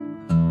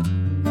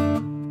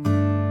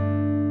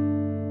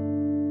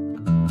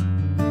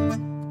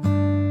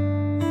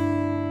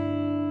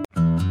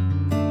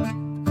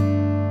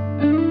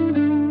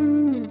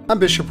I'm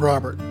Bishop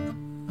Robert.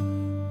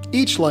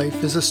 Each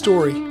life is a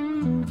story.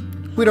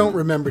 We don't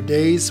remember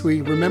days,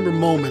 we remember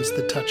moments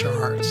that touch our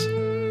hearts.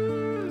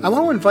 I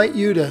want to invite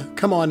you to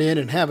come on in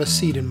and have a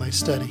seat in my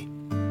study.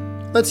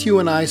 Let's you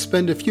and I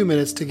spend a few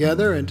minutes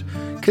together and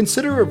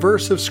consider a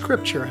verse of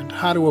Scripture and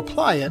how to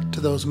apply it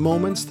to those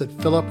moments that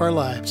fill up our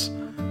lives.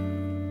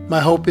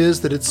 My hope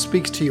is that it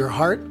speaks to your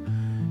heart,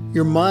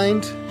 your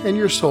mind, and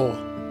your soul,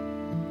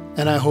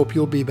 and I hope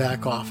you'll be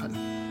back often.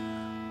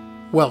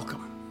 Welcome.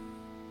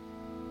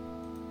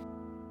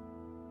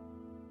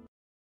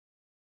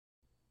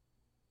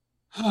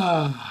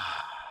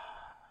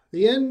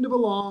 The end of a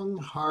long,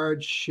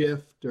 hard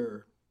shift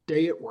or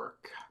day at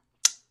work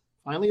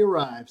finally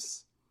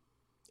arrives.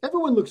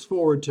 Everyone looks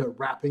forward to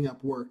wrapping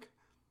up work,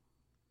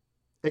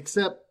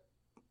 except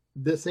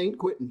this ain't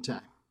quitting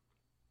time.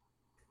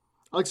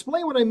 I'll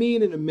explain what I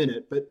mean in a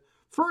minute, but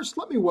first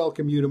let me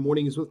welcome you to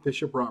Mornings with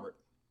Bishop Robert.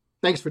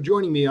 Thanks for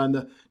joining me on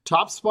the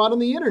top spot on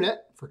the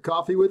internet for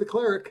Coffee with a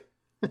Cleric.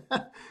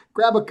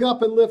 Grab a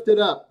cup and lift it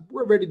up.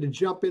 We're ready to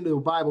jump into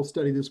a Bible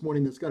study this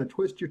morning that's going to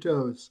twist your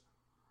toes.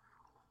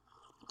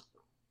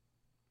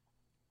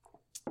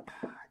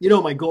 You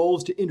know, my goal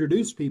is to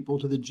introduce people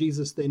to the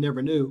Jesus they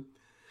never knew,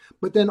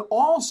 but then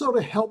also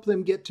to help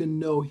them get to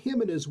know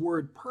Him and His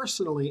Word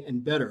personally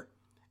and better,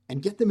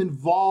 and get them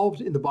involved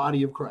in the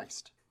body of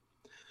Christ.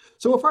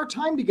 So if our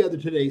time together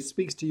today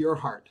speaks to your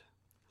heart,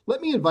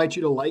 let me invite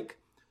you to like,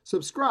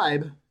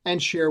 subscribe,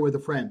 and share with a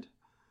friend.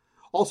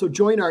 Also,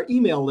 join our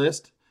email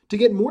list to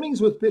get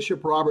Mornings with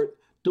Bishop Robert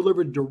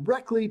delivered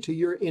directly to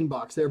your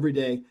inbox every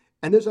day.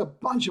 And there's a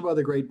bunch of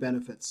other great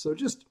benefits. So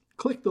just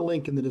click the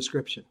link in the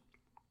description.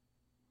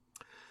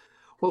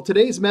 Well,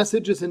 today's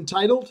message is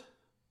entitled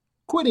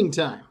Quitting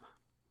Time.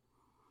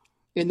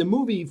 In the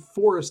movie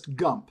Forrest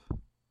Gump,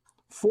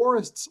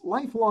 Forrest's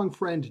lifelong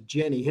friend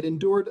Jenny had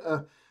endured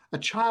a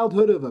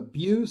childhood of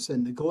abuse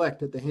and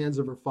neglect at the hands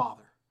of her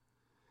father.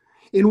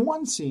 In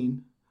one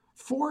scene,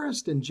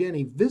 Forrest and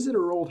Jenny visit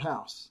her old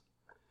house,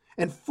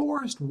 and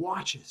Forrest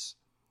watches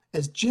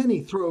as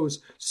Jenny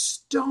throws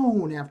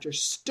stone after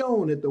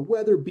stone at the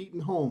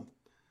weather-beaten home,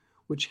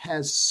 which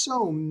has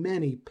so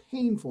many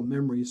painful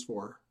memories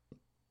for her.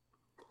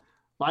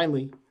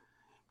 Finally,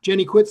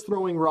 Jenny quits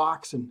throwing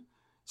rocks and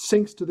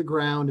sinks to the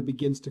ground and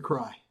begins to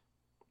cry.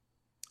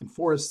 And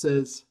Forrest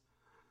says,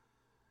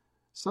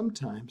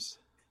 "Sometimes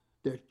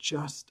there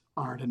just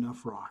aren't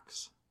enough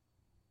rocks."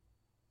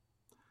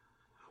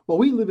 Well,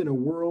 we live in a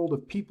world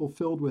of people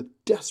filled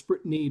with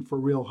desperate need for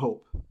real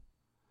hope.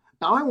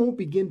 Now, I won't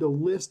begin to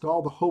list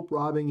all the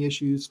hope-robbing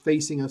issues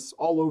facing us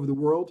all over the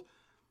world,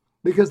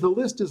 because the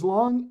list is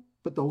long,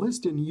 but the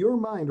list in your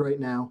mind right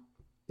now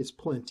is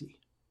plenty.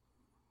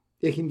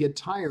 It can get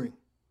tiring,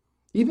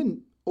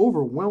 even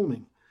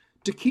overwhelming,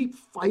 to keep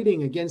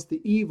fighting against the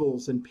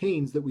evils and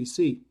pains that we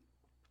see,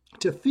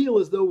 to feel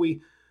as though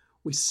we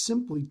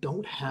simply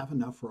don't have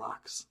enough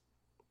rocks.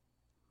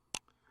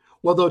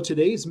 Well, though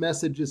today's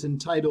message is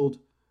entitled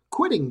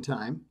Quitting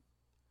Time,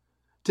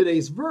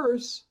 today's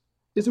verse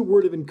is a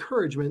word of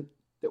encouragement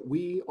that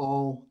we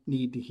all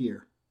need to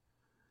hear.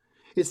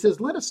 It says,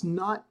 "Let us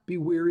not be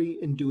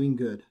weary in doing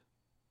good,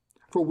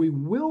 for we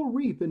will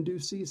reap in due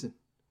season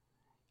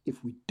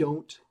if we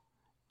don't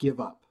give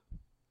up."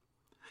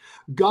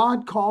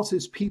 God calls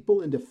His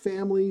people into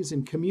families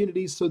and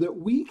communities so that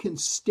we can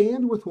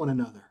stand with one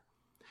another,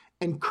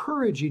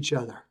 encourage each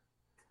other,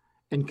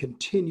 and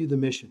continue the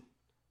mission.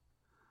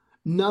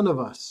 None of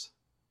us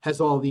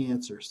has all the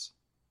answers.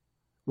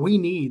 We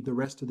need the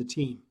rest of the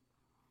team.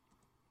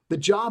 The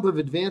job of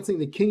advancing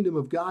the kingdom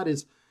of God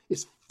is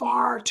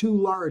far too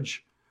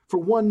large for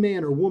one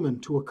man or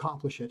woman to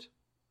accomplish it.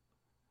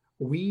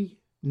 We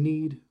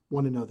need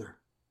one another.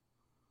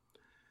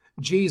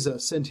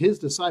 Jesus sent His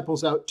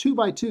disciples out 2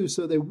 by 2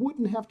 so they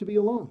wouldn't have to be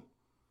alone.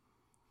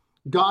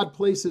 God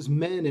places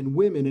men and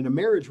women in a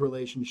marriage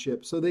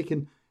relationship so they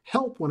can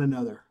help one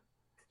another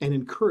and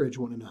encourage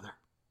one another.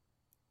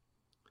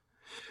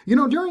 You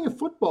know, during a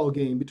football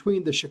game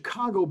between the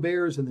Chicago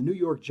Bears and the New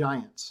York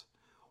Giants,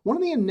 one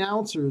of the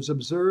announcers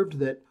observed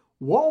that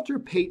Walter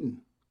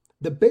Payton,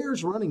 the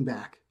Bears running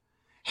back,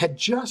 had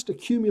just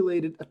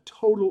accumulated a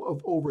total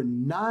of over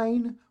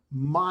 9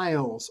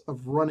 miles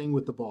of running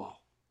with the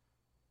ball.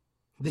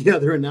 The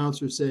other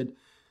announcer said,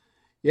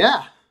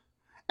 "Yeah,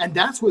 and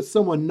that's with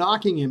someone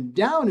knocking him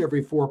down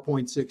every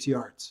 4.6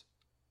 yards.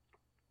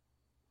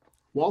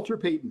 Walter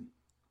Payton,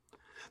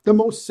 the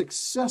most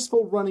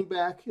successful running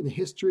back in the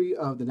history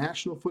of the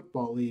National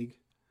Football League,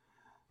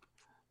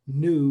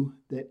 knew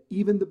that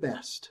even the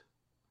best,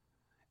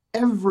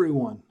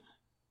 everyone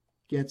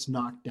gets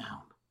knocked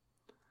down.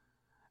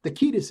 The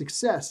key to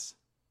success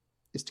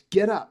is to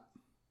get up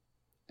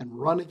and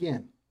run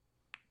again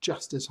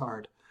just as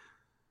hard.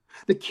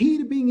 The key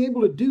to being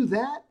able to do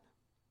that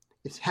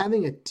is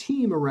having a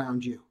team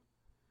around you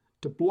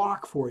to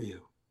block for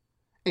you,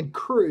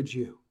 encourage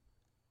you,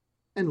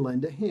 and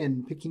lend a hand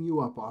in picking you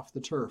up off the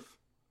turf."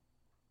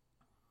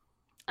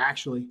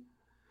 Actually,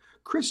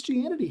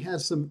 Christianity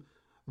has some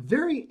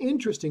very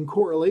interesting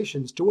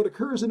correlations to what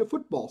occurs in a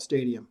football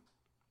stadium.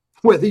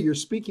 Whether you're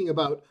speaking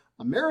about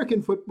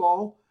American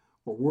football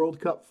or World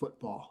Cup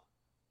football.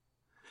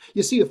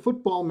 You see, a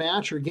football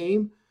match or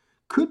game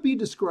could be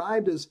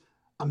described as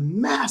a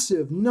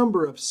massive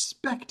number of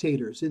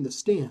spectators in the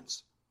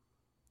stands,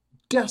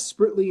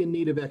 desperately in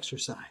need of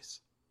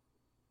exercise,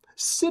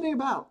 sitting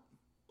about,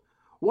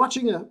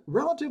 watching a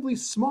relatively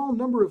small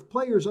number of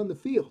players on the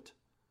field,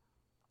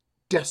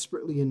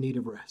 desperately in need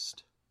of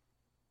rest.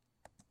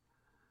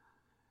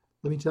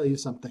 Let me tell you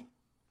something.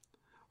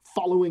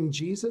 Following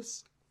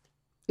Jesus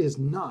is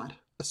not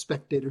a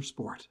spectator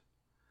sport.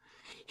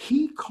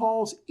 He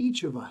calls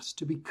each of us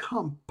to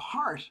become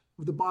part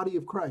of the body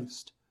of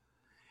Christ,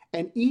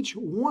 and each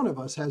one of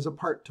us has a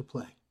part to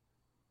play.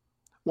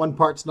 One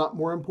part's not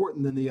more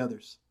important than the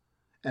others,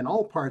 and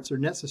all parts are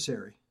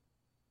necessary.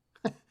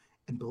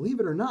 And believe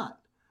it or not,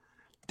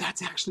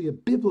 that's actually a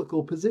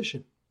biblical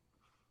position.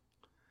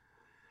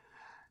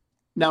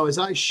 Now, as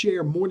I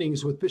share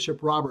mornings with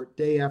Bishop Robert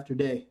day after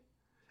day,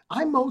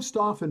 I most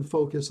often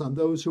focus on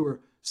those who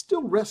are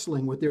still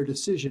wrestling with their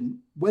decision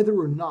whether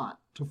or not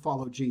to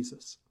follow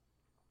Jesus.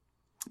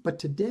 But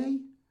today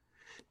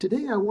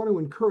I want to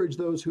encourage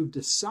those who've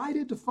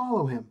decided to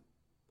follow him,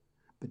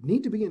 but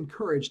need to be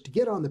encouraged to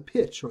get on the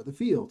pitch or the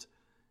field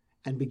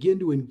and begin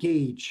to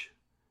engage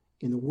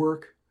in the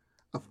work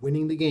of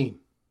winning the game.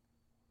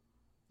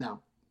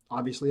 Now,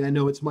 obviously, I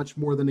know it's much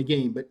more than a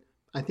game, but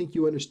I think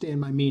you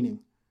understand my meaning.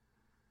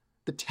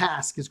 The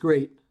task is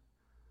great.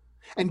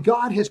 And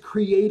God has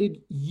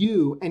created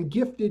you and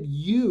gifted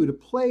you to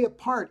play a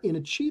part in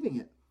achieving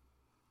it.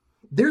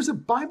 There's a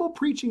Bible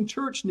preaching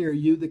church near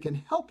you that can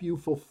help you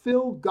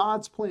fulfill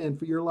God's plan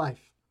for your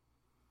life.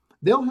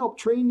 They'll help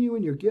train you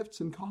in your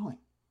gifts and calling.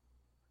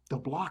 They'll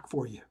block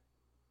for you.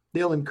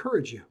 They'll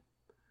encourage you.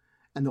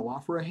 And they'll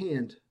offer a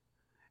hand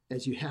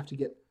as you have to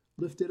get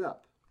lifted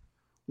up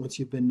once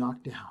you've been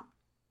knocked down.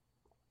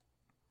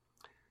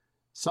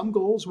 Some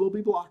goals will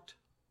be blocked,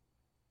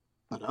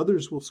 but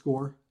others will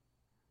score.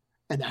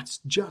 And that's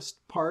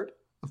just part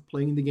of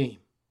playing the game.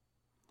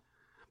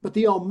 But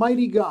the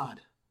Almighty God,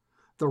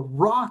 the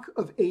Rock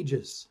of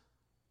Ages,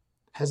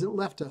 hasn't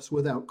left us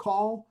without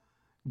call,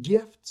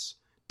 gifts,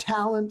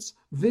 talents,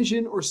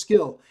 vision, or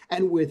skill.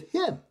 And with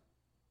him,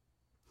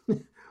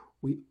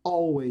 we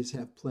always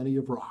have plenty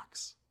of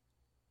rocks.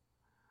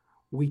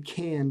 We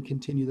can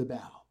continue the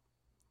battle,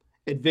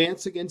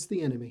 advance against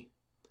the enemy,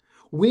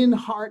 win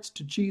hearts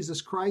to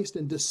Jesus Christ,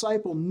 and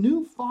disciple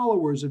new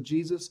followers of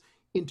Jesus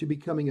into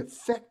becoming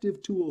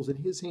effective tools in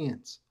his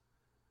hands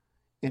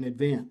and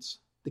advance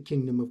the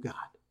kingdom of God.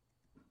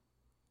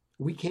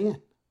 We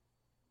can,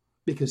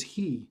 because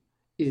he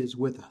is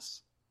with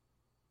us.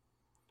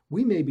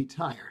 We may be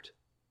tired,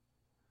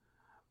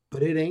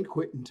 but it ain't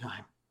quitting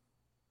time.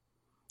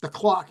 The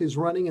clock is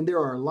running and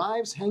there are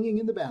lives hanging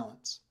in the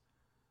balance.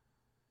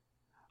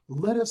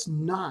 Let us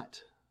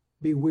not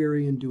be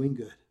weary in doing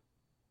good,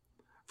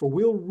 for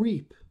we'll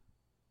reap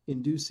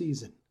in due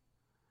season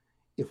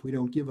if we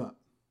don't give up.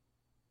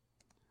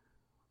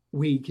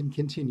 We can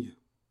continue.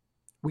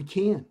 We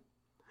can.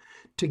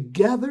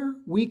 Together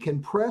we can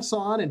press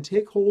on and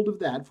take hold of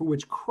that for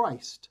which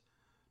Christ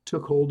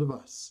took hold of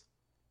us.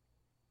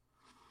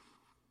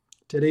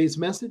 Today's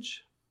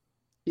message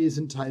is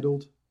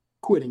entitled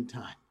Quitting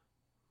Time.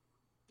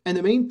 And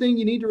the main thing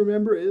you need to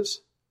remember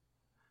is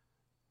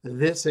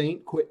this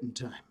ain't quitting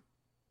time.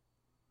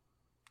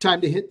 Time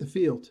to hit the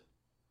field.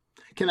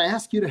 Can I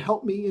ask you to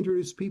help me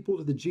introduce people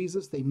to the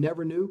Jesus they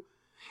never knew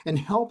and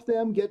help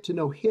them get to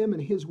know him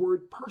and his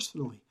word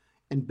personally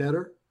and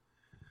better?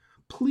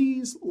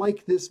 Please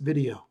like this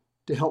video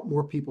to help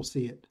more people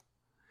see it.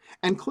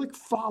 And click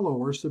follow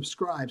or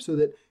subscribe so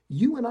that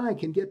you and I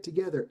can get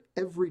together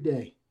every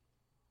day.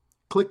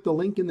 Click the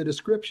link in the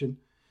description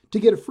to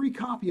get a free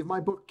copy of my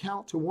book,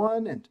 Count to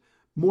One, and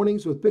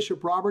Mornings with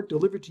Bishop Robert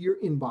delivered to your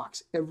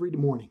inbox every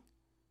morning.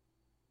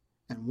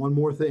 And one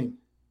more thing,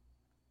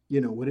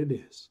 you know what it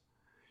is.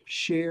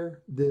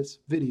 Share this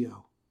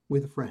video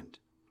with a friend.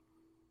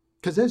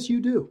 Because as you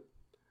do,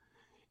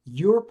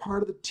 you're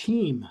part of the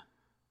team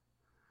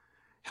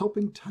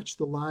helping touch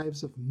the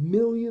lives of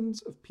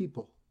millions of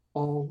people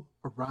all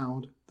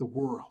around the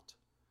world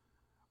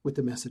with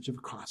the message of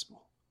the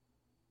gospel.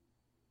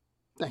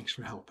 Thanks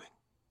for helping.